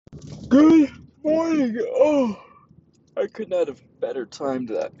Good morning. Oh, I could not have better timed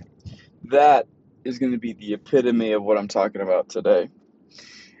that. That is going to be the epitome of what I'm talking about today.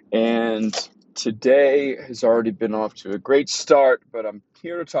 And today has already been off to a great start, but I'm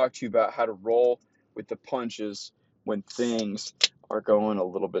here to talk to you about how to roll with the punches when things are going a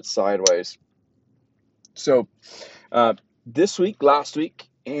little bit sideways. So, uh, this week, last week,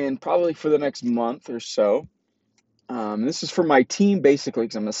 and probably for the next month or so, this is for my team basically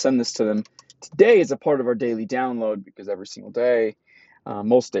because I'm going to send this to them today as a part of our daily download because every single day,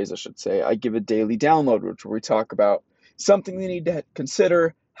 most days I should say, I give a daily download which where we talk about something they need to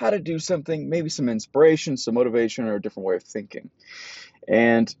consider, how to do something, maybe some inspiration, some motivation, or a different way of thinking.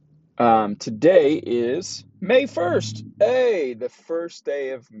 And today is May 1st. Hey, the first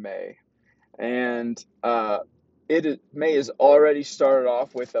day of May. And May has already started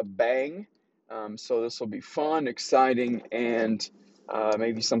off with a bang. So this will be fun, exciting, and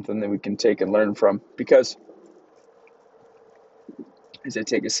maybe something that we can take and learn from. Because as I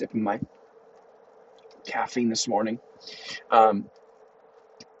take a sip of my caffeine this morning, um,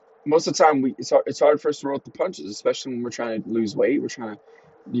 most of the time it's hard for us to roll with the punches, especially when we're trying to lose weight. We're trying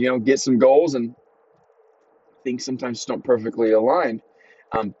to, get some goals, and things sometimes just don't perfectly align.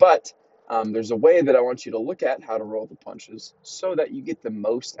 But there's a way that I want you to look at how to roll the punches so that you get the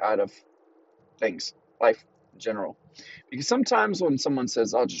most out of things, life in general. Because sometimes when someone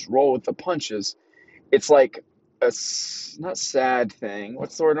says, I'll just roll with the punches, it's like not sad thing.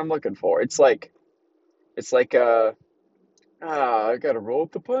 What's the word I'm looking for? It's like I gotta roll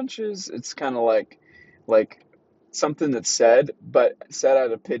with the punches. It's kind of like something that's said, but said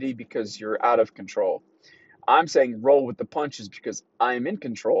out of pity because you're out of control. I'm saying roll with the punches because I'm in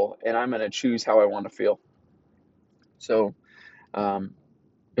control and I'm going to choose how I want to feel. So, um,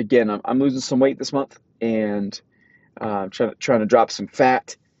 again, I'm losing some weight this month and trying to drop some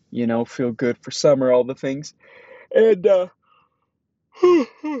fat, feel good for summer, all the things. And leaving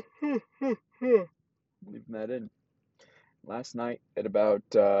that in. Last night at about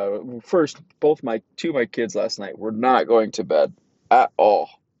first, both my kids last night were not going to bed at all.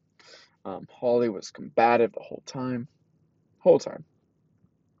 Holly was combative the whole time.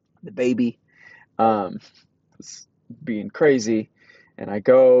 The baby was being crazy, and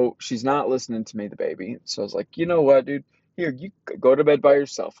she's not listening to me, the baby. So I was like, you know what, dude? Here, you go to bed by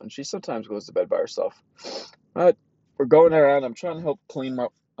yourself. And she sometimes goes to bed by herself. But we're going around. I'm trying to help clean my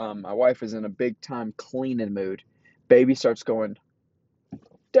wife is in a big time cleaning mood. Baby starts going,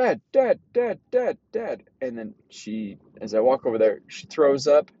 Dad, Dad, Dad, Dad, Dad. And then as I walk over there, she throws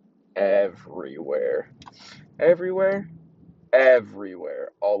up everywhere. Everywhere,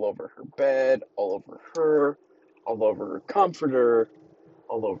 everywhere. All over her bed, all over her, all over her comforter,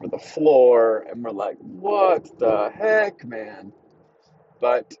 all over the floor. And we're like, what the heck, man?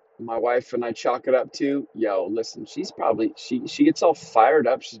 But my wife and I chalk it up to, yo, listen, she gets all fired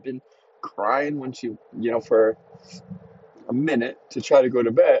up. She's been crying when for a minute to try to go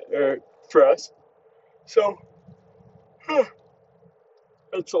to bed for us. So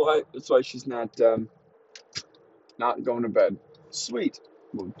that's why she's not going to bed. Sweet.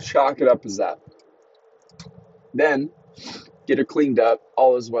 We'll chalk it up as that. Then get her cleaned up,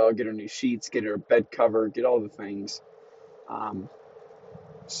 all is well, get her new sheets, get her bed cover, get all the things. Um,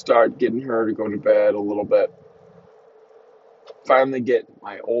 Start getting her to go to bed a little bit. Finally get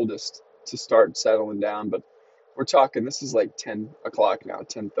my oldest to start settling down, but we're talking, this is like 10 o'clock now,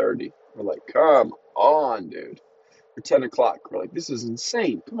 10:30. We're like, come on, dude. Or 10 o'clock. We're like, this is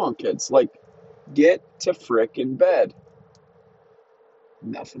insane. Come on, kids. Like, get to frickin' bed.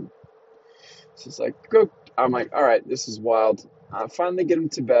 Nothing. She's like, go. I'm like, all right, this is wild. I finally get him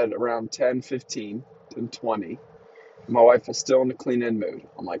to bed around 10:15, 10:20. My wife is still in the clean-in mood.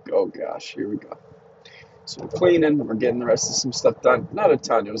 I'm like, oh gosh, here we go. So we're cleaning, we're getting the rest of some stuff done. Not a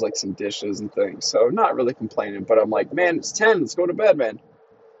ton, it was like some dishes and things. So not really complaining, but I'm like, man, it's 10, let's go to bed, man.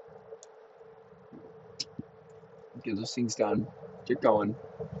 Get those things done, get going.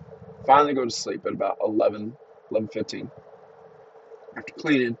 Finally go to sleep at about 11:15. After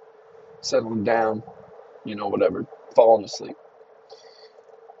cleaning, settling down, whatever, falling asleep.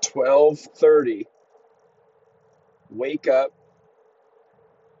 12:30, wake up,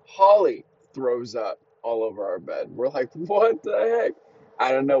 Holly throws up all over our bed. We're like, what the heck?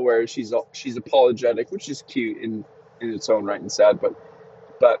 Out of nowhere, she's apologetic, which is cute in its own right and sad. But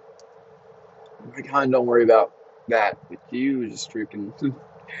I'm like, hon, don't worry about that. With you, just freaking.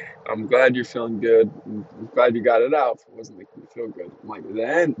 I'm glad you're feeling good. I'm glad you got it out. If it wasn't making you feel good, I'm like,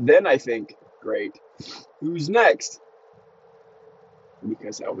 then I think, great. Who's next?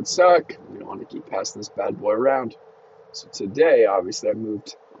 Because that would suck. We don't want to keep passing this bad boy around. So today, obviously, I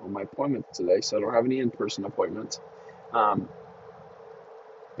moved on my appointment today, so I don't have any in-person appointments. Um,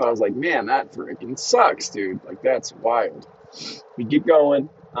 but I was like, man, that freaking sucks, dude. Like, that's wild. We get going.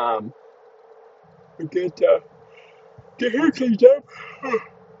 We get her cleaned up.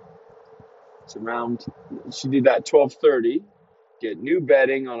 It's around. She did that 12:30. Get new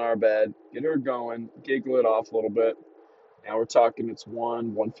bedding on our bed. Get her going. Giggle it off a little bit. Now we're talking. It's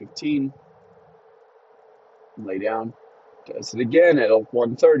 1:15. Lay down. Does it again at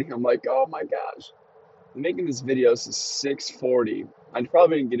 1:30. I'm like, oh my gosh. I'm making this video since 6:40. I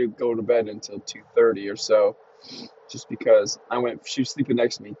probably didn't get to go to bed until 2:30 or so, just because she was sleeping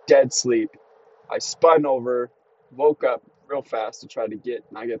next to me, dead sleep. I spun over, woke up real fast to try to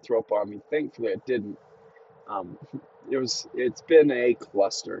not get throw up on me. Thankfully, I didn't. Um, it's been a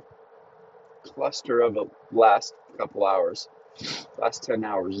cluster of the last couple hours. Last 10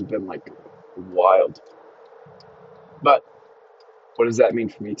 hours has been like wild. But what does that mean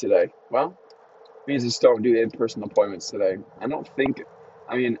for me today? Well, it means I just don't do in-person appointments today.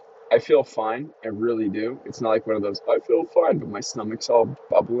 I mean, I feel fine. I really do. It's not like one of those, I feel fine, but my stomach's all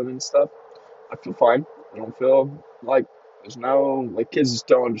bubbling and stuff. I feel fine. I don't feel like kids just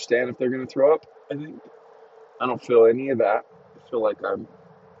don't understand if they're going to throw up, I think. I don't feel any of that. I feel like I'm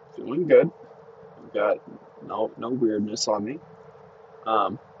feeling good. I've got no weirdness on me.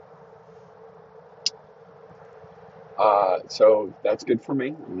 Um, so that's good for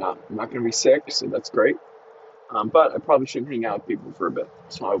me. I'm not going to be sick, so that's great. But I probably shouldn't hang out with people for a bit,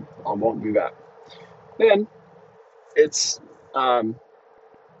 so I won't do that. Then it's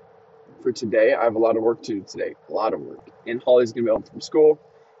for today. I have a lot of work to do today, a lot of work. And Holly's gonna be home from school,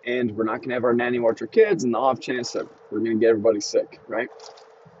 and we're not gonna have our nanny watch our kids, and the off chance that we're gonna get everybody sick, right?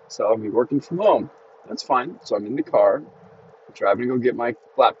 So I'll be working from home. That's fine. So I'm in the car, driving to go get my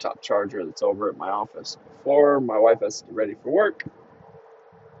laptop charger that's over at my office before my wife has to get ready for work.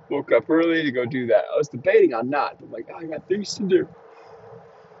 Woke up early to go do that. I was debating on not, but I'm like, oh, I got things to do.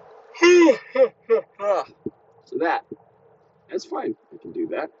 So that's fine. I can do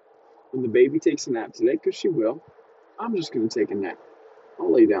that. When the baby takes a nap today, because she will, I'm just going to take a nap.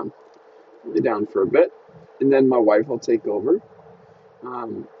 I'll lay down. Lay down for a bit. And then my wife will take over,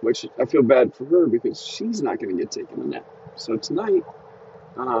 which I feel bad for her because she's not going to get taken a nap. So tonight,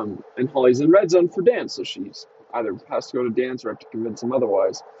 and Holly's in red zone for dance, so she's either has to go to dance or I have to convince him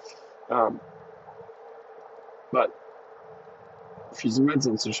otherwise. But she's in red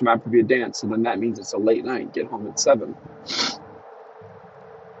zone, so she might have to be a dance. So then that means it's a late night. Get home at 7.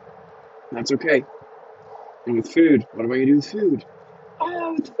 That's okay. And with food, what am I going to do with food?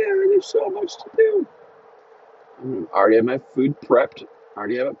 Oh, it's there. There's so much to do. I already have my food prepped. I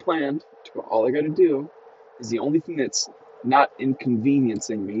already have it planned. All I got to do is the only thing that's not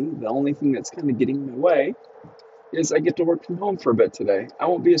inconveniencing me, the only thing that's kind of getting in my way, is I get to work from home for a bit today. I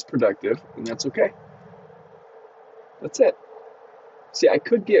won't be as productive, and that's okay. That's it. See, I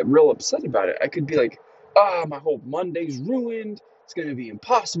could get real upset about it. I could be like, my whole Monday's ruined. It's going to be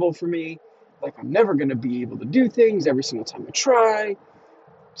impossible for me. Like, I'm never going to be able to do things every single time I try.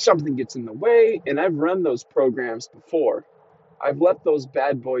 Something gets in the way, and I've run those programs before. I've let those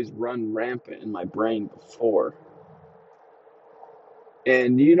bad boys run rampant in my brain before.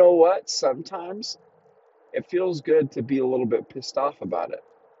 And you know what? Sometimes it feels good to be a little bit pissed off about it.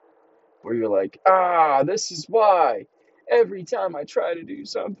 Where you're like, this is why. Every time I try to do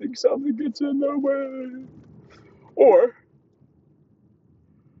something, something gets in the way. Or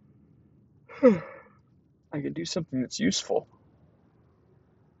I could do something that's useful.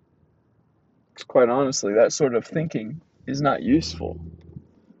 Because quite honestly, that sort of thinking is not useful.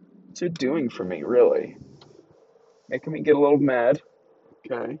 What's it doing for me, really? Making me get a little mad.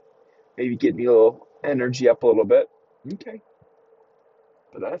 Okay. Maybe get me a little energy up a little bit. Okay.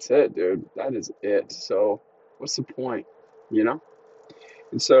 But that's it, dude. That is it. So what's the point? You know?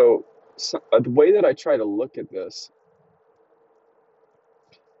 And so the way that I try to look at this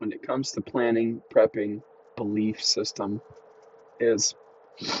when it comes to planning, prepping, belief system is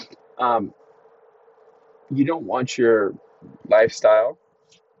you don't want your lifestyle.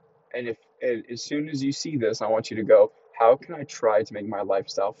 And as soon as you see this, I want you to go, how can I try to make my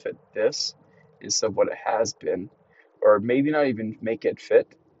lifestyle fit this instead of what it has been? Or maybe not even make it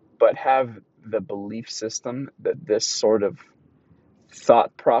fit, but have the belief system that this sort of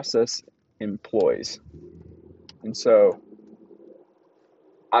thought process employs. And so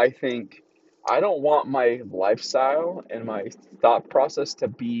I think I don't want my lifestyle and my thought process to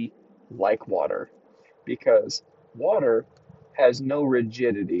be like water, because water has no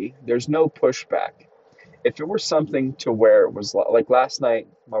rigidity. There's no pushback. If it were something to where it was like last night,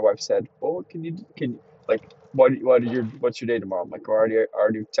 my wife said, "Well, can you like what's your day tomorrow? I'm like, already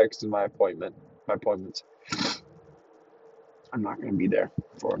texted my appointments. I'm not gonna be there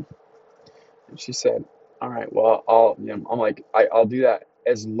for him. And she said, all right, well, I'm like, I'll do that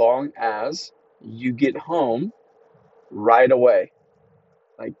as long as you get home right away.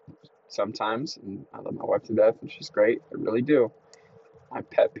 Like sometimes, and I love my wife to death, and she's great. I really do. My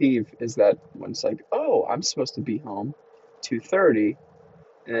pet peeve is that when it's like, oh, I'm supposed to be home 2:30,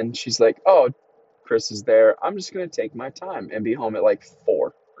 and she's like, oh, Chris is there. I'm just gonna take my time and be home at like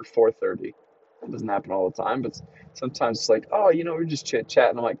 4 or 4:30. It doesn't happen all the time, but sometimes it's like, oh, we're just chit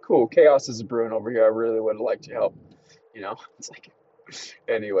chatting. I'm like, cool, chaos is brewing over here. I really would have liked your help. It's like,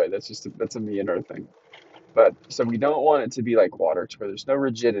 anyway, that's a me and her thing. But so we don't want it to be like water, to where there's no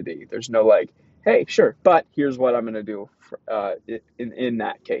rigidity. There's no like, hey, sure, but here's what I'm gonna do in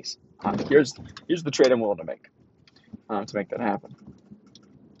that case. Here's the trade I'm willing to make that happen.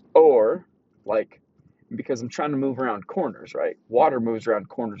 Or like, because I'm trying to move around corners, right? Water moves around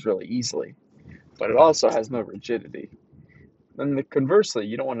corners really easily, but it also has no rigidity. Then conversely,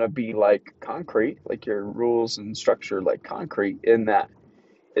 you don't want to be like concrete, like your rules and structure like concrete, in that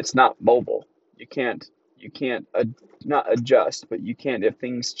it's not mobile. You can't not adjust, but you can't, if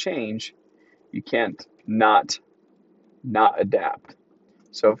things change, you can't not adapt.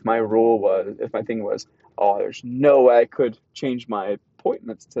 So if my thing was, oh, there's no way I could change my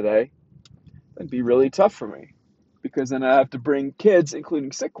appointments today, that'd be really tough for me, because then I have to bring kids,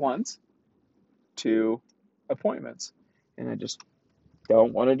 including sick ones, to appointments, and I just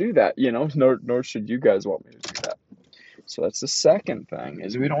don't want to do that. Nor should you guys want me to do that. So that's the second thing,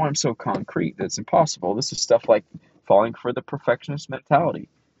 is we don't want them so concrete that it's impossible. This is stuff like falling for the perfectionist mentality.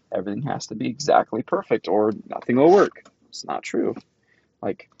 Everything has to be exactly perfect or nothing will work. It's not true.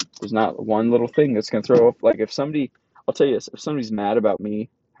 Like, there's not one little thing that's going to throw off. Like, I'll tell you this, if somebody's mad about me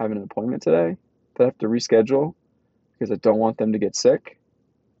having an appointment today that I have to reschedule because I don't want them to get sick,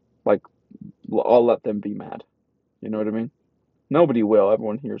 like, I'll let them be mad. You know what I mean? Nobody will.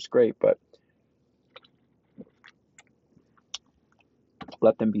 Everyone here is great, but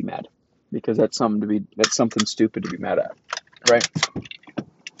let them be mad, because that's something stupid to be mad at, right?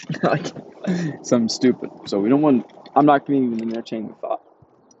 Like, something stupid. So we don't want. I'm not going to even entertain the thought.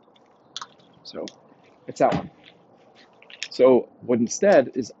 So it's that one. So what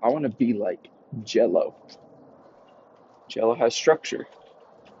instead is, I want to be like Jello. Jello has structure.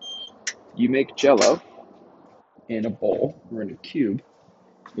 You make Jello in a bowl or in a cube,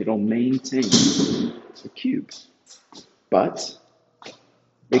 it'll maintain the cube, but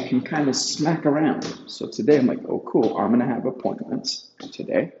it can kind of smack around. So today I'm like, oh cool, I'm gonna have appointments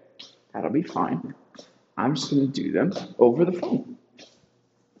today. That'll be fine. I'm just gonna do them over the phone.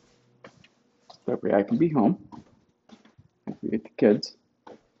 That way I can be home. I can get the kids.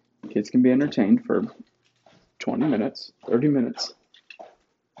 Kids can be entertained for 20 minutes, 30 minutes,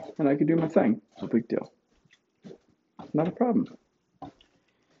 and I can do my thing. No big deal. Not a problem.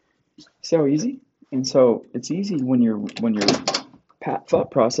 So easy. And so it's easy when your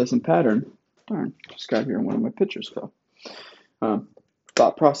thought process and pattern. Darn, just got here and one of my pictures fell.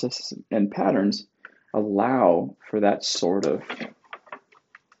 Thought process and patterns allow for that sort of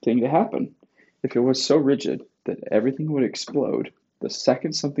thing to happen. If it was so rigid that everything would explode the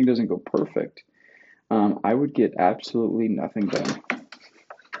second something doesn't go perfect, I would get absolutely nothing done.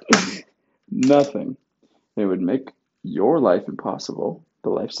 Nothing. It would make your life impossible, the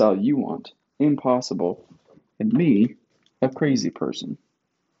lifestyle you want, impossible, and me, a crazy person.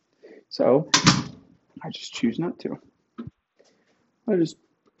 So I just choose not to. I just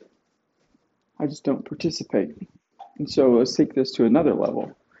don't participate. And so let's take this to another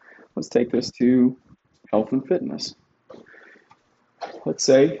level. Let's take this to health and fitness. Let's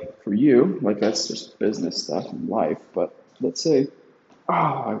say for you, like, that's just business stuff in life, but let's say,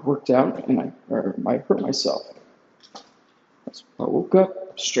 I worked out and I hurt myself. I woke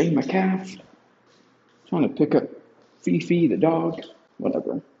up, strained my calf, trying to pick up Fifi the dog,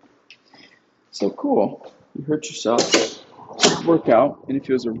 whatever. So cool, you hurt yourself, work out, and if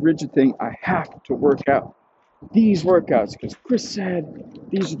it was a rigid thing, I have to work out these workouts because Chris said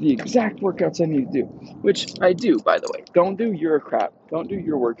these are the exact workouts I need to do, which I do, by the way. Don't do your crap. Don't do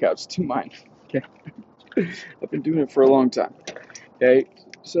your workouts. Do mine. Okay. I've been doing it for a long time. Okay.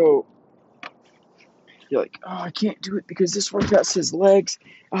 So you're like, oh, I can't do it because this workout says legs.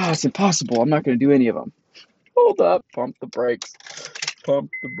 It's impossible. I'm not going to do any of them. Hold up. Pump the brakes.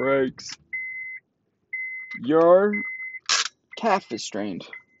 Pump the brakes. Your calf is strained.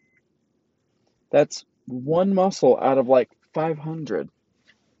 That's one muscle out of like 500.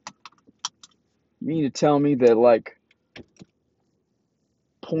 You mean to tell me that like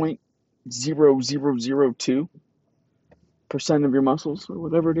 0.0002% of your muscles, or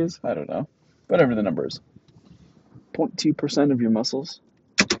whatever it is. I don't know. Whatever the number is. 0.2% of your muscles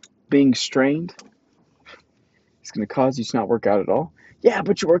being strained is going to cause you to not work out at all. Yeah,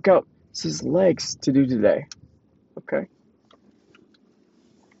 but you work out. This is legs to do today. Okay.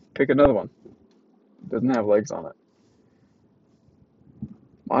 Pick another one. It doesn't have legs on it.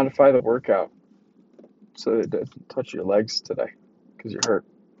 Modify the workout so that it doesn't touch your legs today because you're hurt.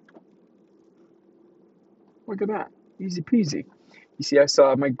 Look at that. Easy peasy. You see, I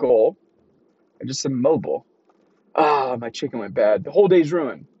saw my goal. I just said mobile. Ah, my chicken went bad. The whole day's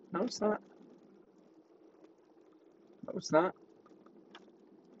ruined. No, it's not. No, it's not.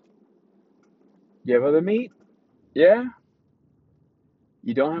 You have other meat? Yeah.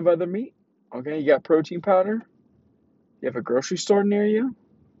 You don't have other meat? Okay, you got protein powder? You have a grocery store near you?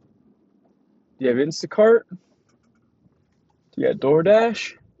 Do you have Instacart? Do you got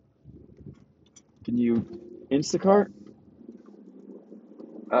DoorDash? Can you Instacart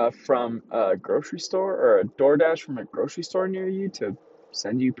from a grocery store or a DoorDash from a grocery store near you to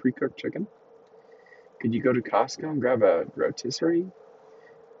send you pre-cooked chicken? Could you go to Costco and grab a rotisserie?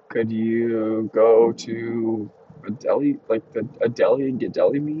 Could you go to a deli, like a deli, and get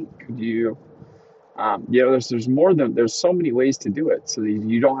deli meat? Could you, there's so many ways to do it, so that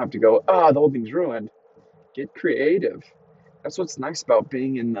you don't have to go, the whole thing's ruined. Get creative. That's what's nice about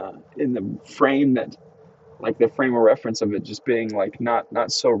being in the frame that, like the frame of reference of it just being like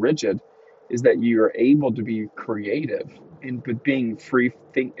not so rigid, is that you're able to be creative and but being free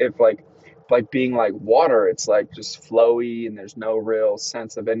think if like being like water, it's like just flowy and there's no real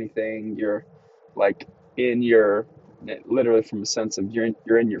sense of anything. You're like in your literally from a sense of you're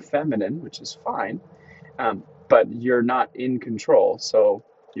in your feminine, which is fine, but you're not in control, so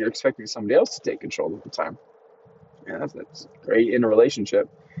you're expecting somebody else to take control of the time. Yeah, that's great in a relationship.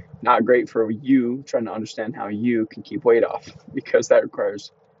 Not great for you trying to understand how you can keep weight off because that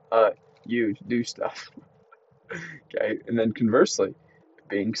requires uh, you to do stuff. Okay, and then conversely,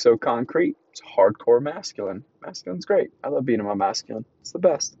 being so concrete, it's hardcore masculine. Masculine's great. I love being a masculine. It's the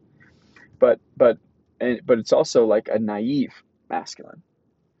best. But it's also like a naive masculine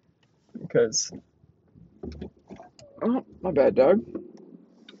because oh my bad dog.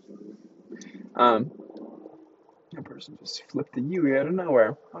 Um, that person just flipped a Yui out of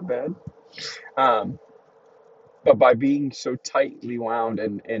nowhere. My bad. Um, but by being so tightly wound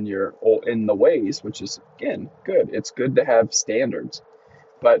in the ways, which is again good. It's good to have standards.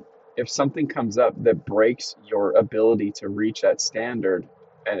 But if something comes up that breaks your ability to reach that standard,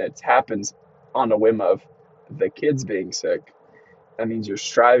 and it happens on a whim of the kids being sick, that means you're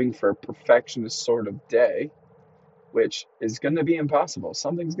striving for a perfectionist sort of day, which is going to be impossible.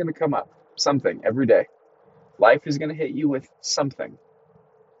 Something's going to come up, something every day. Life is going to hit you with something.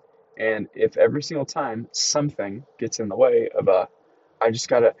 And if every single time something gets in the way of I just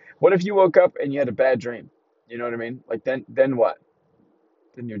gotta, what if you woke up and you had a bad dream? You know what I mean? Like then what?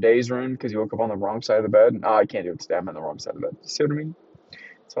 Then your day's ruined because you woke up on the wrong side of the bed. Oh, I can't do it today. I'm on the wrong side of the bed. You see what I mean?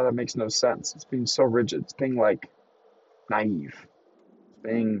 That's why that makes no sense. It's being so rigid. It's being like naive. It's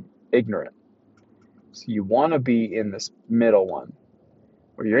being ignorant. So you want to be in this middle one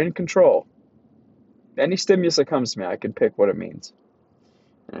where you're in control. Any stimulus that comes to me, I can pick what it means.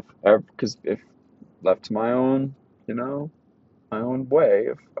 Because if left to my own, my own way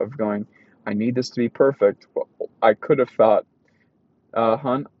of going, I need this to be perfect. Well, I could have thought,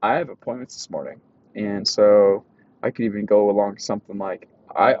 hun, I have appointments this morning. And so I could even go along something like,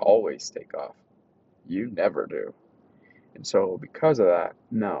 I always take off. You never do. And so because of that,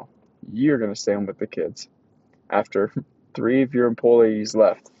 no, you're going to stay home with the kids after three of your employees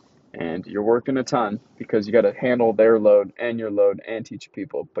left. And you're working a ton because you got to handle their load and your load and teach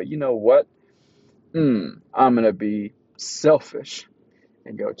people. But you know what? I'm going to be selfish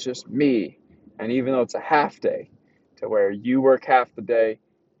and go just me. And even though it's a half day, to where you work half the day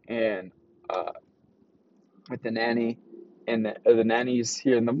and uh, with the nanny, and the nanny's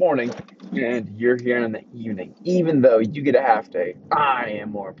here in the morning and you're here in the evening, even though you get a half day, I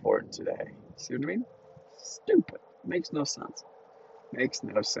am more important today. See what I mean? Stupid. Makes no sense. Makes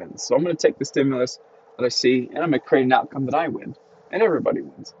no sense. So I'm going to take the stimulus that I see and I'm going to create an outcome that I win. And everybody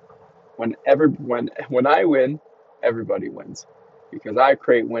wins. When I win, everybody wins. Because I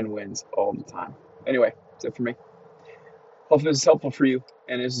create win-wins all the time. Anyway, that's it for me. Hopefully this is helpful for you.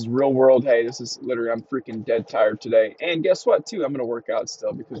 And this is real world. Hey, this is literally, I'm freaking dead tired today. And guess what, too? I'm going to work out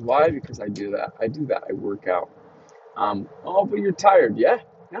still. Because why? Because I do that. I work out. But you're tired. Yeah,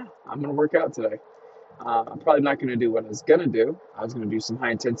 I'm going to work out today. I'm probably not going to do what I was going to do. I was going to do some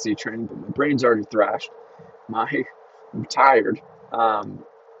high intensity training, but my brain's already thrashed. I'm tired.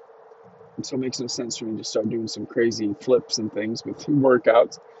 And so it makes no sense for me to start doing some crazy flips and things with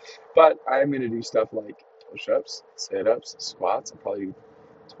workouts. But I'm going to do stuff like push-ups, sit-ups, squats. I'll probably do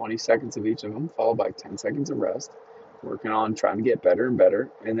 20 seconds of each of them, followed by 10 seconds of rest. Working on trying to get better and better.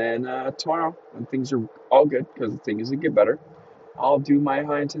 And then tomorrow, when things are all good, because the thing is to get better, I'll do my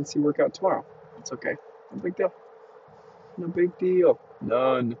high intensity workout tomorrow. It's okay. No big deal. No big deal.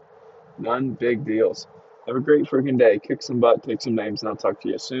 None big deals. Have a great freaking day. Kick some butt, take some names, and I'll talk to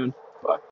you soon. Bye.